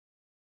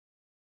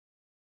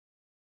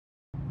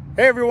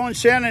Hey everyone,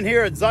 Shannon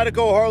here at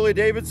Zydeco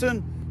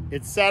Harley-Davidson.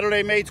 It's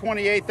Saturday, May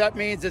 28th. That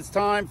means it's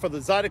time for the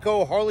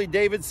Zydeco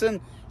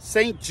Harley-Davidson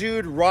St.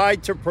 Jude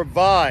Ride to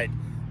Provide.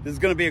 This is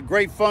going to be a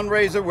great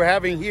fundraiser we're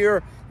having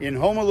here in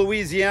Houma,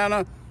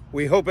 Louisiana.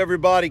 We hope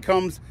everybody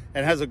comes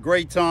and has a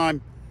great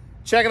time.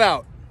 Check it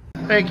out.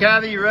 Hey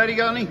Kathy, you ready,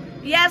 honey?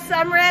 Yes,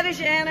 I'm ready,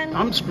 Shannon.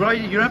 I'm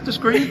right. You don't have to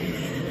scream.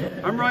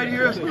 I'm right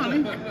here,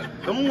 honey.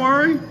 Don't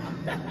worry.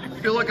 I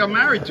feel like I'm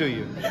married to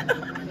you.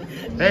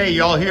 Hey,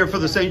 y'all here for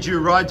the St.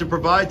 Jude Ride to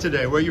Provide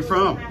today. Where you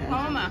from?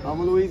 Houma.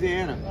 Houma,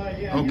 Louisiana.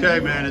 Okay,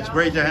 man, it's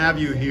great to have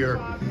you here.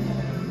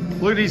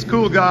 Look at these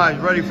cool guys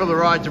ready for the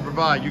Ride to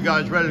Provide. You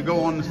guys ready to go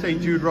on the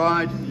St. Jude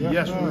Ride?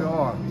 Yes, we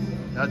are.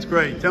 That's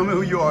great. Tell me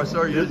who you are,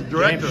 sir. You're the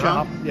director,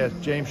 huh? Yes,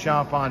 James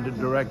Champon, the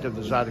director of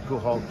the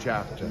Zydeco Hulk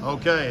chapter.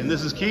 Okay, and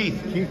this is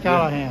Keith. Keith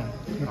Callahan,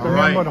 with the All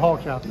right. member of the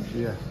Hulk chapter.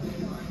 Yes.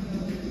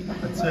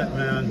 That's it,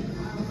 man.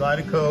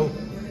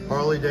 Zydeco,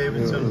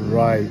 Harley-Davidson.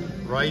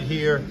 Right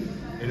here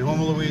in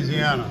Houma,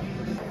 Louisiana.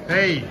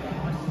 Hey,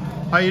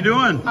 how you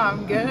doing?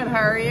 I'm good.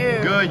 How are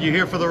you? Good. You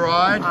here for the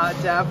ride?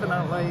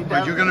 Definitely.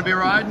 Are you going to be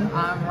riding?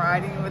 I'm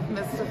riding with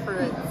Mr.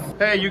 Fritz.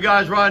 Hey, you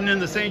guys riding in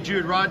the St.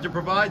 Jude Ride to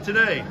Provide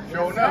today?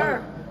 Sure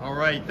enough. All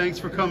right. Thanks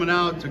for coming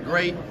out. It's a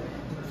great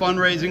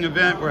fundraising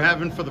event we're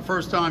having for the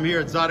first time here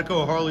at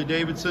Zydeco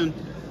Harley-Davidson,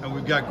 and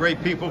we've got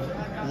great people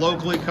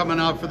locally coming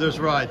out for this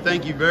ride.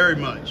 Thank you very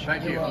much.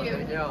 Thank you.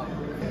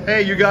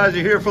 Hey, you guys are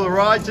here for the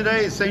ride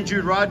today. It's St.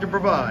 Jude Ride to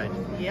Provide.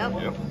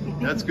 Yep.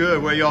 That's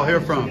good. Where y'all here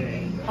from?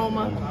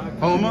 Houma.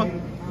 Houma?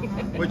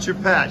 What's your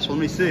patch? Let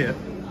me see it.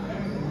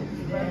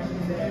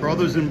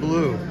 Brothers in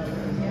Blue.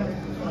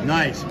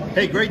 Nice.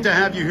 Hey, great to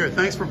have you here.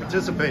 Thanks for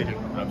participating.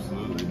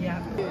 Absolutely.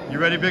 Yeah. You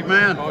ready, big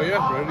man? Oh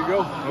yeah, ready to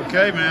go.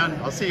 Okay, man.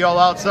 I'll see y'all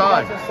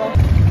outside.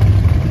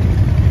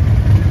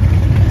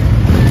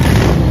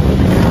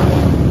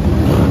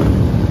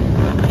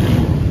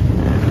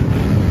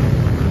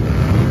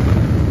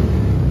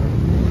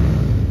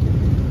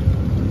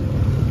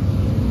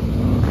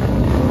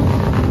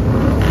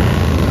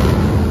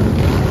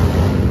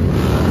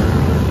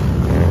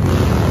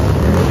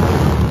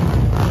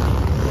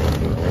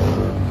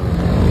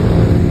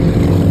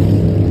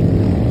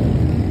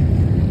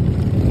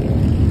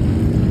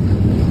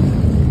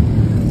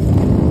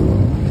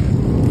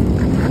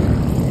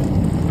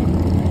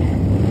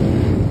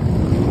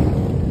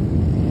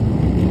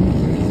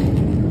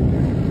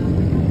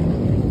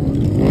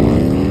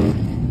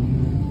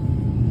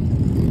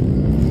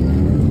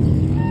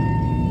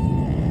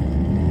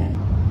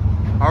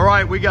 All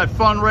right, we got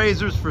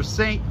fundraisers for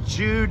St.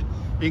 Jude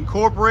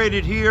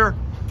Incorporated here.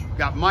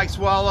 Got Mike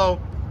Swallow.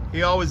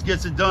 He always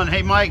gets it done.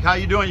 Hey, Mike, how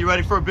you doing? You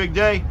ready for a big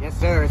day? Yes,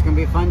 sir. It's going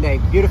to be a fun day.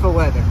 Beautiful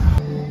weather.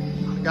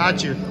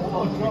 Got you.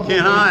 You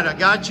can't hide. I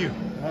got you.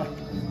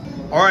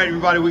 All right,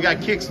 everybody, we got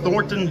Kix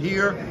Thornton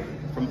here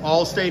from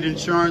Allstate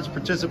Insurance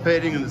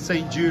participating in the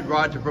St. Jude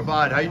Ride to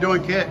Provide. How you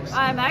doing, Kix?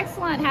 I'm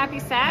excellent. Happy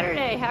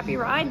Saturday. Happy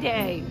Ride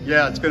Day.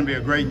 Yeah, it's going to be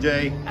a great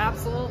day.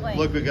 Absolutely.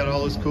 Look, we got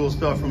all this cool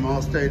stuff from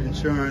Allstate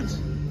Insurance.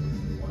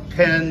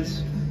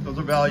 Pens, those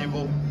are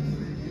valuable.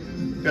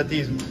 Got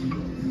these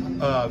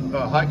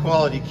high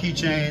quality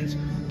keychains,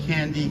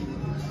 candy,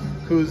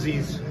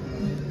 koozies,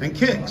 and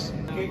kicks.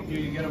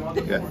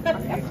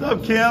 What's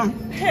up,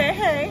 Kim?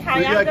 Hey, how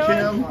We y'all got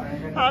doing?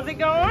 Kim. How's it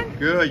going?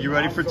 Good. You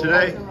ready for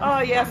today?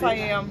 Oh, yes, I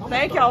am.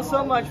 Thank y'all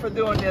so much for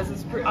doing this.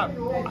 It's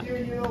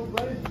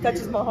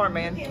touches my heart,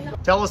 man.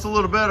 Tell us a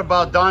little bit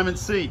about Diamond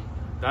C.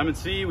 Diamond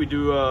C, we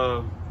do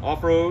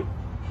off-road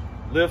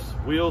lifts,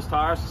 wheels,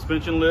 tires,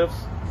 suspension lifts,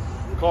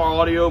 car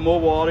audio,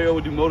 mobile audio.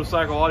 We do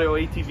motorcycle audio,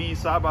 ATVs,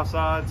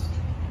 side-by-sides,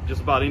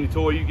 just about any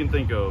toy you can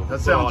think of.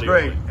 That sounds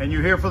great. And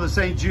you're here for the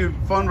St. Jude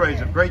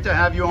fundraiser. Great to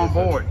have you on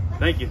board.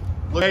 Thank you.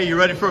 Hey, you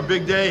ready for a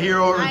big day here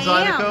over at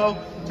I am.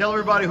 Zydeco? Tell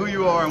everybody who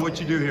you are and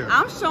what you do here.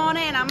 I'm Shauna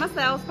and I'm a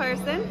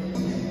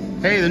salesperson.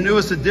 Hey, the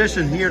newest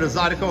addition here to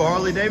Zydeco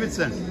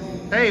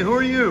Harley-Davidson. Hey, who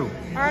are you?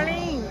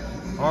 Arlene,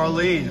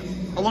 Arlene.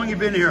 How long you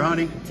been here,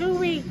 honey? 2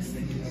 weeks.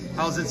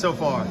 How's it so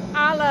far?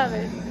 I love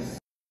it.